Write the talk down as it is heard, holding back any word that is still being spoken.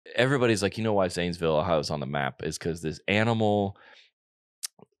everybody's like, you know why Zanesville, Ohio is on the map is because this animal.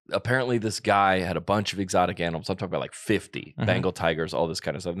 Apparently, this guy had a bunch of exotic animals. I'm talking about like 50 Bengal tigers, all this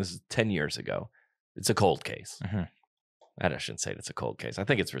kind of stuff. And this is 10 years ago. It's a cold case. I shouldn't say it's a cold case. I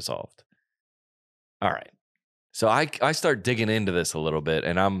think it's resolved. All right. So I start digging into this a little bit,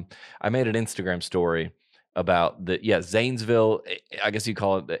 and I made an Instagram story about Zanesville. I guess you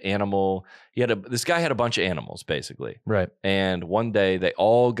call it the animal. This guy had a bunch of animals basically, right? And one day they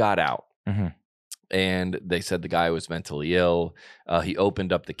all got out, and they said the guy was mentally ill. He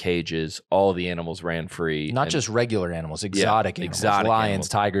opened up the cages. All the animals ran free. Not just regular animals, exotic animals, lions, animals.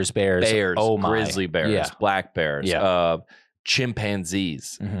 tigers, bears, grizzly bears, black bears.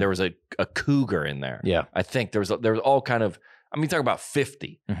 Chimpanzees. There was a cougar in there. Yeah. I think there was all kind of, talk about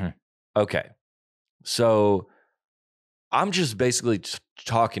 50. Okay. So I'm just basically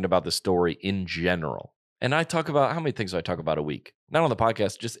talking about the story in general. And I talk about, how many things do I talk about a week? Not on the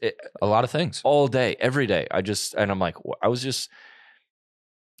podcast, just a lot of things. All day, every day. And I'm like, I wasn't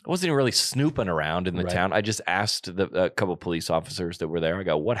even really snooping around in the town. I just asked a couple of police officers that were there. I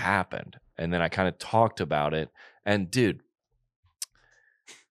go, what happened? And then I kind of talked about it. And dude,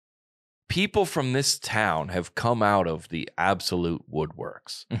 people from this town have come out of the absolute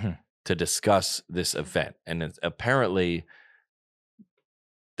woodworks to discuss this event. And apparently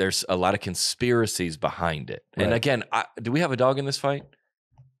there's a lot of conspiracies behind it. Right. And again, do we have a dog in this fight?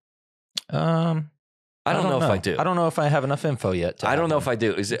 I don't know if I do. I don't know if I have enough info yet. I don't know if I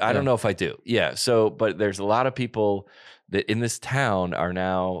do. I don't know if I do. Yeah. So, but there's a lot of people that in this town are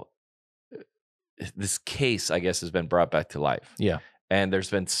now, this case, I guess, has been brought back to life. Yeah. And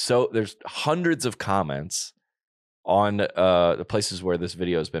there's hundreds of comments on the places where this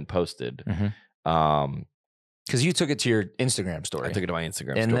video has been posted. Because you took it to your Instagram story. I took it to my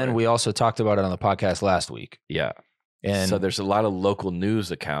Instagram story. And then we also talked about it on the podcast last week. Yeah. And so there's a lot of local news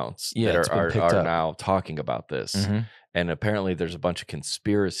accounts that are now talking about this. And apparently there's a bunch of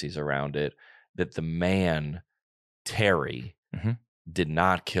conspiracies around it that the man, Terry, did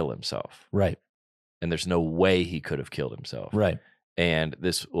not kill himself. Right. And there's no way he could have killed himself. Right. And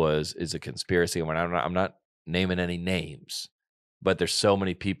this is a conspiracy. And I'm not naming any names, but there's so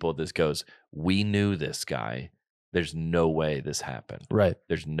many people this goes, we knew this guy. There's no way this happened. Right.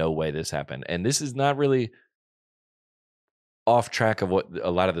 There's no way this happened. And this is not really off track of what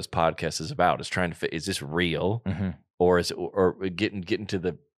a lot of this podcast is about. Is trying to fit, is this real or is it, or getting to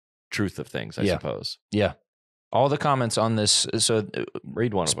the truth of things, I suppose. Yeah. All the comments on this, so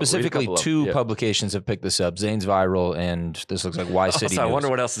read one of them. Specifically, two publications have picked this up: Zane's Viral, and this looks like Y City News. I wonder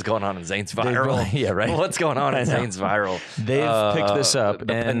what else is going on in Zane's Viral. Yeah, right. What's going on in Zane's Viral? They've picked this up. The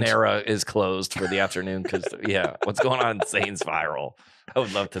Panera is closed for the afternoon because, what's going on in Zane's Viral? I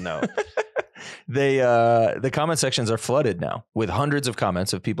would love to know. The comment sections are flooded now with hundreds of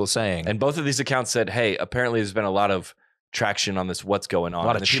comments of people saying, and both of these accounts said, "Hey, apparently there's been a lot of traction on this. What's going on? A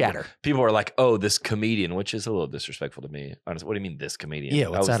lot of chatter. People are like, oh, this comedian," which is a little disrespectful to me. Honestly, what do you mean this comedian? Yeah,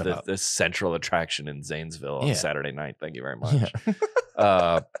 what's that about? The central attraction in Zanesville on Saturday night. Thank you very much.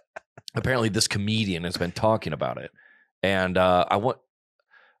 Yeah. Apparently, this comedian has been talking about it, and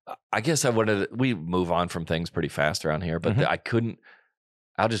we move on from things pretty fast around here, but I couldn't.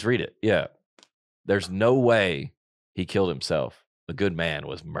 I'll just read it. Yeah, there's no way he killed himself. A good man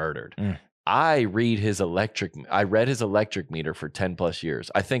was murdered. I read his electric meter for 10 plus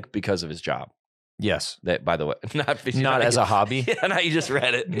years. I think because of his job. Yes. That, by the way, not as a hobby. Yeah, no, you just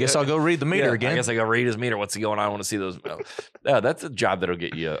read it. I guess I'll go read the meter again. I guess I go read his meter. What's he going on? I want to see those. That's a job that'll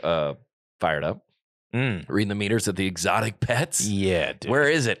get you fired up. Reading the meters of the exotic pets. Yeah, dude. Where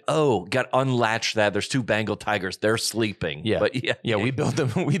is it? Oh, got unlatched that. There's 2 Bengal tigers. They're sleeping. Yeah. But we built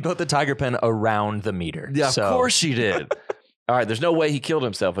the tiger pen around the meter. Yeah, of course you did. All right, there's no way he killed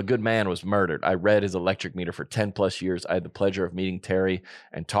himself. A good man was murdered. I read his electric meter for 10 plus years. I had the pleasure of meeting Terry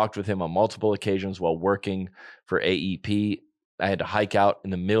and talked with him on multiple occasions while working for AEP. I had to hike out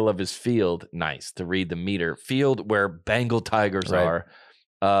in the middle of his field, to read the meter. Field where Bengal tigers are,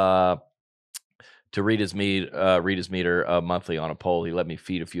 to read his meter monthly on a pole. He let me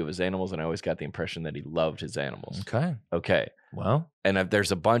feed a few of his animals, and I always got the impression that he loved his animals. Okay. Well, and if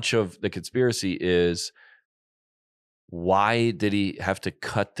there's a bunch of the conspiracy is, why did he have to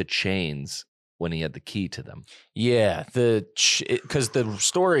cut the chains when he had the key to them? Yeah, because the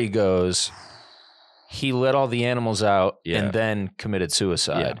story goes, he let all the animals out and then committed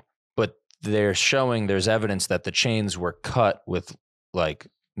suicide. Yeah. But they're showing there's evidence that the chains were cut with like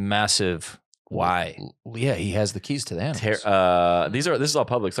massive. Why? Yeah, he has the keys to the animals. This is all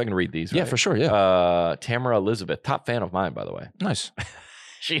public, so I can read these. Yeah, right? for sure. Yeah. Tamara Elizabeth, top fan of mine, by the way. Nice.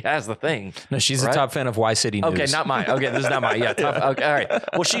 she has the thing. No, she's a top fan of Y City News. Okay, not mine. Okay, this is not mine. Yeah, okay, all right.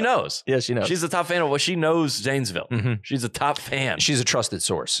 Well, she knows. Yeah, she knows. She's a top fan of what she knows Zanesville. She's a top fan. She's a trusted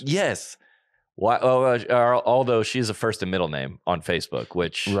source. Yes. Why? Although she's a first and middle name on Facebook,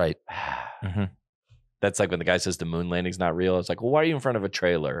 which right. That's like when the guy says the moon landing's not real. It's like, well, why are you in front of a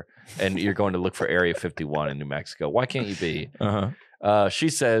trailer and you're going to look for Area 51 in New Mexico? Why can't you be? She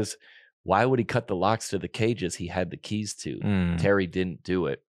says, why would he cut the locks to the cages he had the keys to? Terry didn't do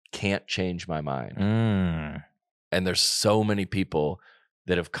it. Can't change my mind. And there's so many people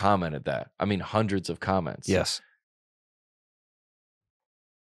that have commented that. I mean, hundreds of comments. Yes.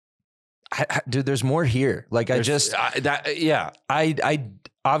 Dude, there's more here. Like I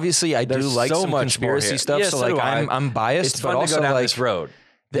obviously I do like so some conspiracy stuff. Yeah, so like I'm biased, it's but fun also to go down like this road.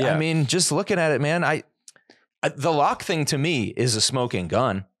 I mean, just looking at it, man, the lock thing to me is a smoking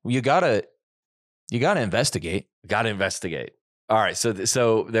gun. You gotta investigate. Got to investigate. All right. So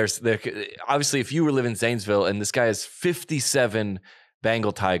there's obviously if you were living in Zanesville and this guy has 57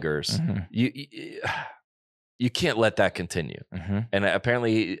 Bengal tigers, you can't let that continue. And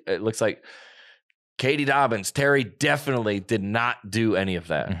apparently it looks like Katie Dobbins, Terry definitely did not do any of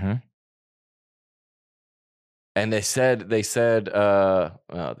that. And they said,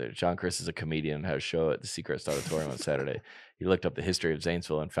 John Crist is a comedian and had a show at the Crist Auditorium on Saturday. He looked up the history of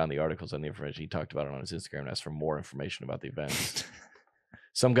Zanesville and found the articles on the information. He talked about it on his Instagram and asked for more information about the events.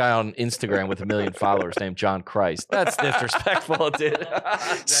 Some guy on Instagram with 1 million followers named John Christ. That's disrespectful, dude.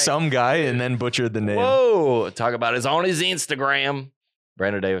 Some guy and then butchered the name. Whoa. Talk about it on his Instagram.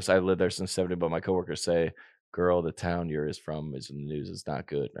 Brandon Davis, I've lived there since 70, but my coworkers say, girl, the town you're from is in the news. It's not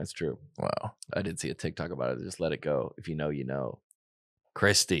good. That's true. Wow. I did see a TikTok about it. Just let it go. If you know, you know.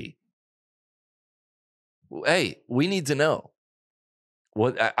 Christy. Hey, we need to know.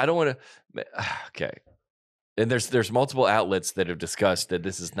 What I don't want to. Okay. And there's multiple outlets that have discussed that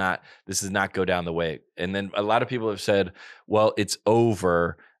this is not go down the way. And then a lot of people have said, well, it's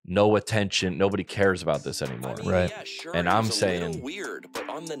over. No attention. Nobody cares about this anymore. I mean, right. Yeah, sure, and I'm saying weird, but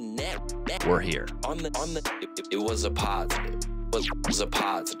on the net we're here. It was a positive. It was a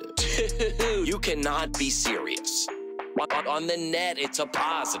positive. You cannot be serious. On the net, it's a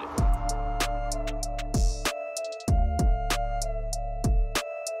positive.